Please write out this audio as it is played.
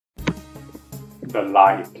The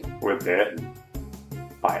Light Within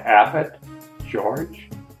by Abbot George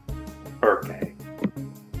Burke.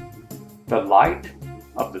 The light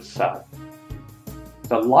of the self.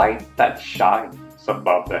 The light that shines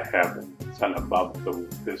above the heavens and above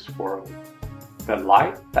this world. The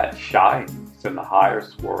light that shines in the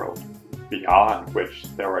highest world, beyond which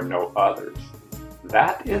there are no others.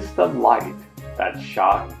 That is the light that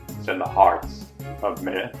shines in the hearts of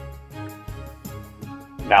men.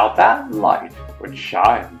 Now that light which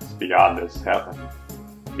shines beyond this heaven,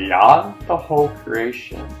 beyond the whole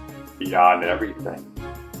creation, beyond everything,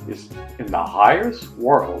 is in the highest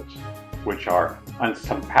worlds which are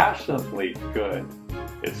unsurpassably good,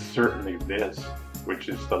 is certainly this, which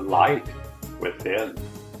is the light within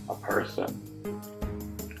a person.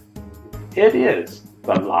 It is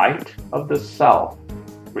the light of the self,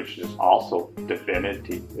 which is also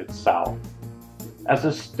divinity itself. As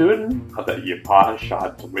a student of the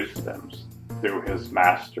Upanishad's wisdoms through his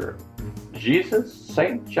master, Jesus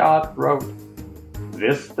St. John wrote,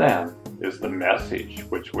 "This then is the message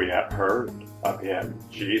which we have heard of him,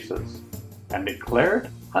 Jesus, and declared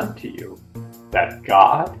unto you, that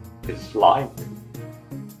God is light."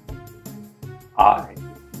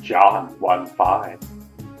 John 1:5.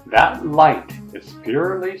 That light is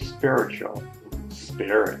purely spiritual,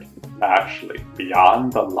 spirit, actually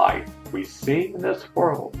beyond the light we see in this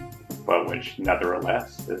world, but which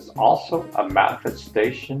nevertheless is also a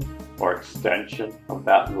manifestation or extension of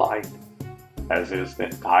that light, as is the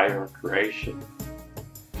entire creation.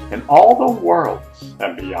 In all the worlds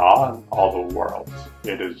and beyond all the worlds,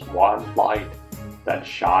 it is one light that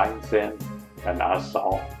shines in us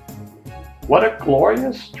all. What a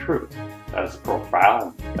glorious truth, as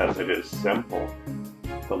profound as it is simple.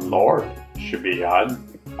 The Lord should be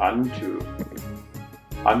unto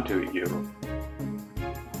you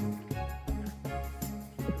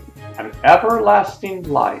an everlasting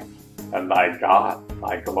life, and thy God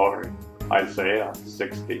thy glory. Isaiah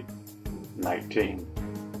 60:19.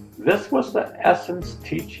 This was the essence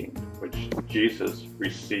teaching which Jesus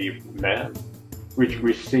received men, which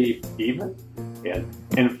received even in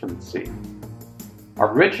infancy.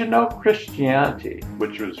 Original Christianity,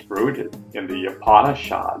 which was rooted in the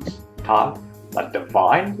Upanishads, taught that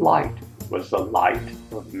divine light was the light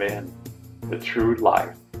of men, the true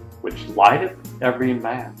light, which lighteth every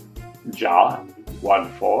man. John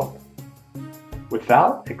 1:4.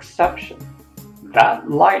 Without exception, that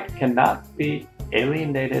light cannot be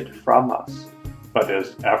alienated from us, but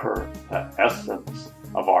is ever the essence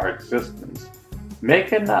of our existence,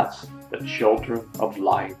 making us the children of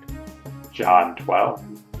light. John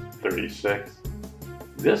 12:36.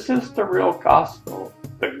 This is the real gospel,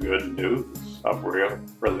 the good news of real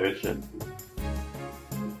religion.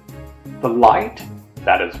 The light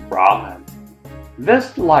that is Brahman.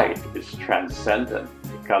 This light is transcendent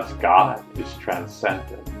because God is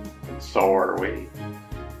transcendent, and so are we.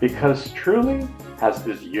 Because truly has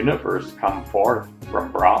this universe come forth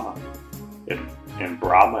from Brahman. In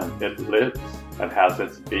Brahman it lives and has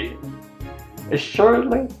its being.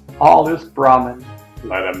 Assuredly all is Brahman.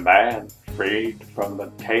 Let a man freed from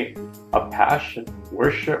the taint of passion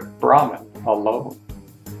worship Brahman alone.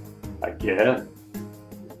 Again,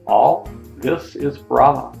 all this is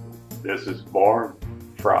Brahma. This is born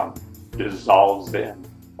from, dissolves in,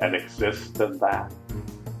 and exists in that.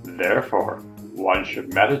 Therefore, one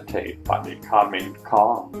should meditate by becoming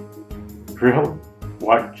calm. Really,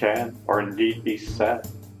 what can or need be said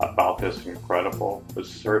about this incredible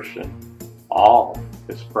assertion? All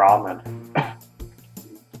is Brahman.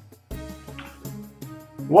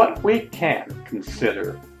 What we can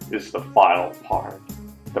consider is the final part,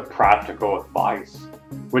 the practical advice,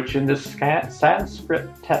 which in the Sanskrit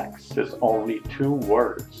text is only 2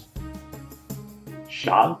 words.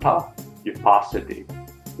 Shanta upasati.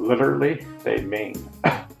 Literally, they mean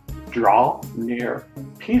draw near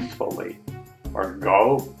peacefully or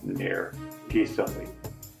go near peacefully.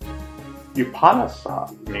 Upanasa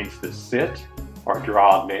means to sit or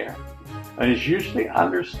draw near, and is usually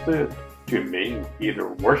understood to mean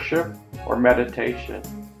either worship or meditation.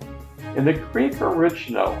 In the Greek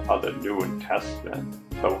original of the New Testament,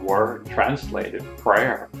 the word translated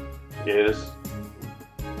prayer is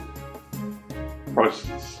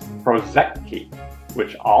proseki,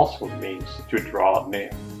 which also means to draw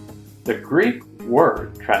near. The Greek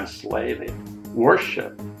word translated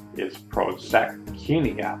worship is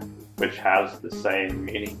prosekinia, which has the same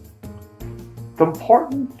meaning. The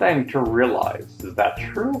important thing to realize is that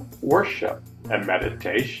true worship and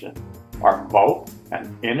meditation are both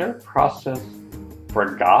an inner process, for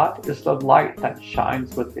God is the light that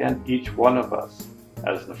shines within each one of us,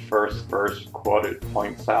 as the first verse quoted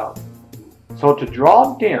points out. So to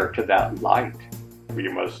draw near to that light, we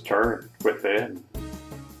must turn within.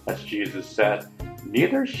 As Jesus said,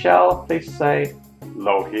 neither shall they say,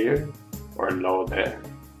 lo here or lo there.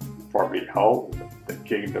 For behold, the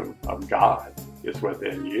kingdom of God is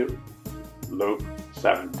within you. Luke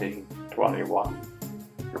 17:21.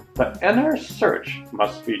 The inner search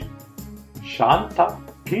must be shanta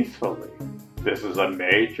peacefully. This is a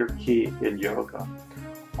major key in yoga.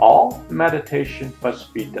 All meditation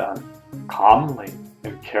must be done calmly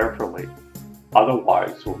and carefully.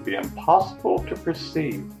 Otherwise, it will be impossible to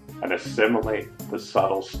perceive and assimilate the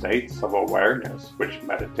subtle states of awareness which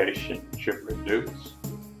meditation should produce.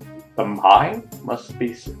 The mind must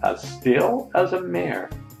be as still as a mirror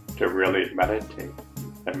to really meditate,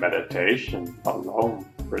 and meditation alone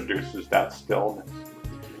produces that stillness.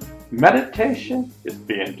 Meditation is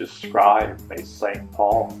being described by St.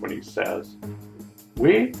 Paul when he says,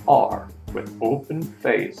 "We are with open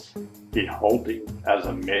face, beholding as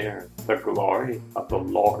a mirror the glory of the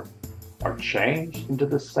Lord, are changed into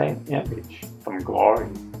the same image from glory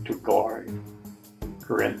to glory."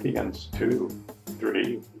 Corinthians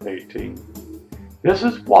 2:3-18. This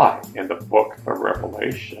is why in the book of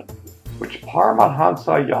Revelation, which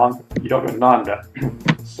Paramahansa Yogananda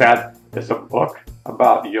said is a book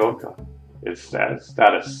about yoga, it says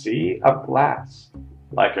that a sea of glass,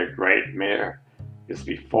 like a great mirror, is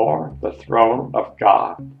before the throne of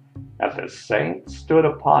God, and the saints stood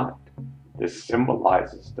upon it. This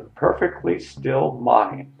symbolizes the perfectly still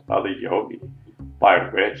mind of the yogi, by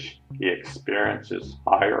which he experiences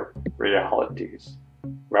higher realities.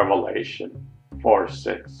 Revelation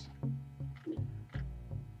 4:6.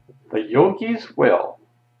 The yogi's will.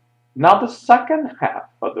 Now the second half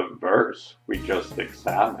of the verse we just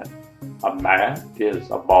examined, a man is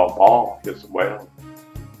above all his will.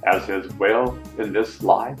 As his will in this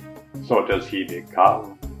life, so does he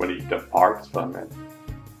become when he departs from it.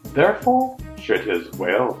 Therefore, should his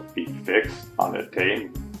will be fixed on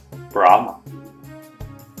attaining Brahma.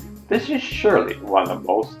 This is surely one of the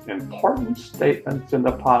most important statements in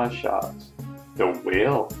the Upanishads. The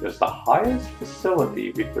will is the highest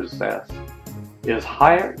facility we possess. It is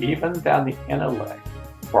higher even than the intellect,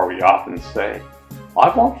 for we often say, "I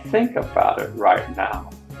won't think about it right now,"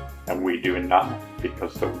 and we do not,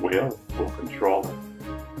 because the will control it.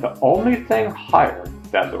 The only thing higher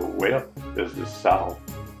than the will is the self.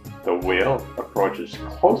 The will approaches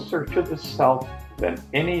closer to the self than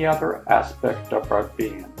any other aspect of our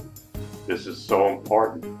being. This is so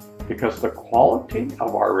important because the quality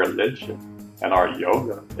of our religion and our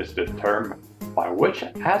yoga is determined by which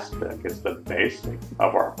aspect is the basic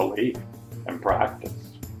of our belief and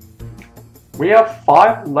practice. We have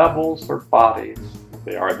 5 levels or bodies.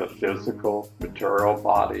 They are the physical, material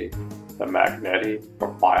body, the magnetic or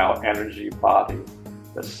bioenergy body,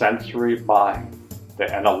 the sensory mind, the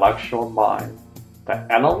intellectual mind. The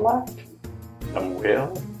intellect, the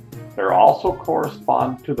will, they also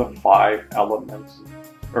correspond to the 5 elements: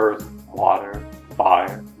 earth, water,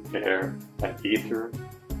 fire, air, and ether,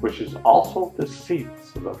 which is also the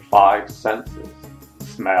seats of the 5 senses: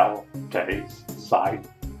 smell, taste, sight,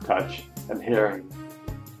 touch, and hearing.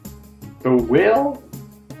 The will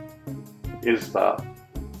is the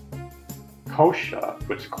kosha,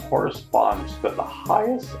 which corresponds to the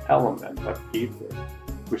highest element of ether,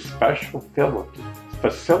 whose special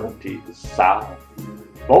facility is sound,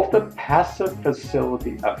 both the passive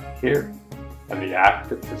facility of hearing and the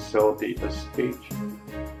active facility of speech,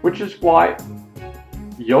 which is why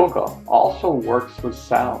yoga also works with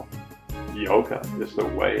sound. Yoga is the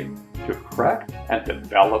way to correct and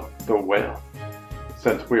develop the will.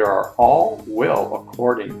 Since we are all will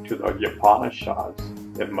according to the Upanishads,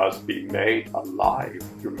 it must be made alive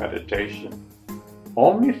through meditation.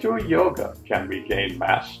 Only through yoga can we gain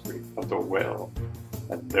mastery of the will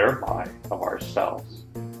and thereby of ourselves.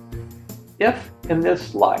 If in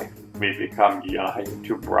this life we become united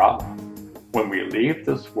to Brahma, when we leave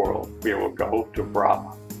this world we will go to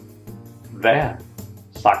Brahma. Then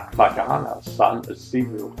Sakvagana, son of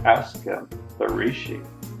Sivu, asked him, the rishi,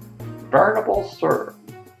 "Venerable sir,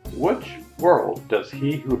 which world does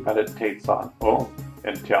he who meditates on Om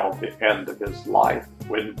until the end of his life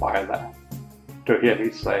win by that?" To him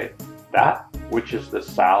he say, "That which is the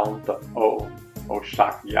sound of Om, O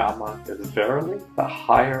Shakyama, is verily the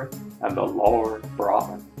higher and the lower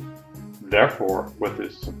Brahman. Therefore, with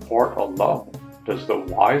his support alone, does the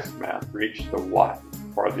wise man reach the one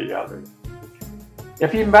or the other.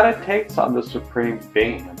 If he meditates on the Supreme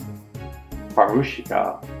Being,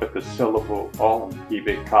 Parushika, with the syllable Om, he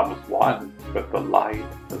becomes one with the light,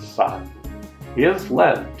 the sun. He is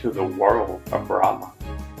led to the world of Brahma.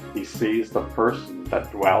 He sees the person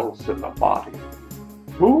that dwells in the body.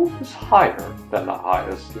 Who is higher than the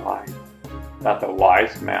highest light, that the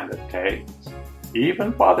wise man attains,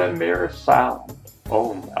 even by the mere sound,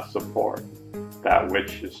 Om as support, that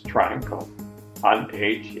which is tranquil,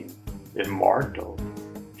 unaging, immortal,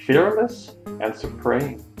 fearless, and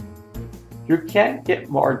supreme? You can't get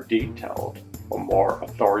more detailed or more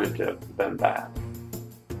authoritative than that.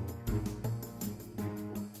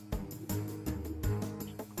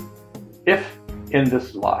 If in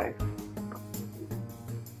this life,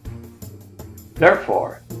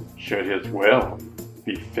 therefore, should his will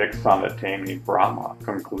be fixed on attaining Brahma,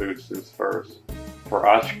 concludes this verse. For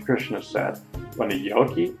us, Krishna said, when a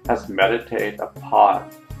yogi has meditated upon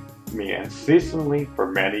me unceasingly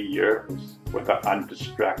for many years with an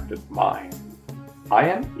undistracted mind, I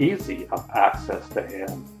am easy of access to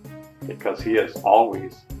him because he is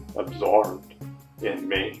always absorbed in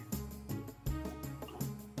me.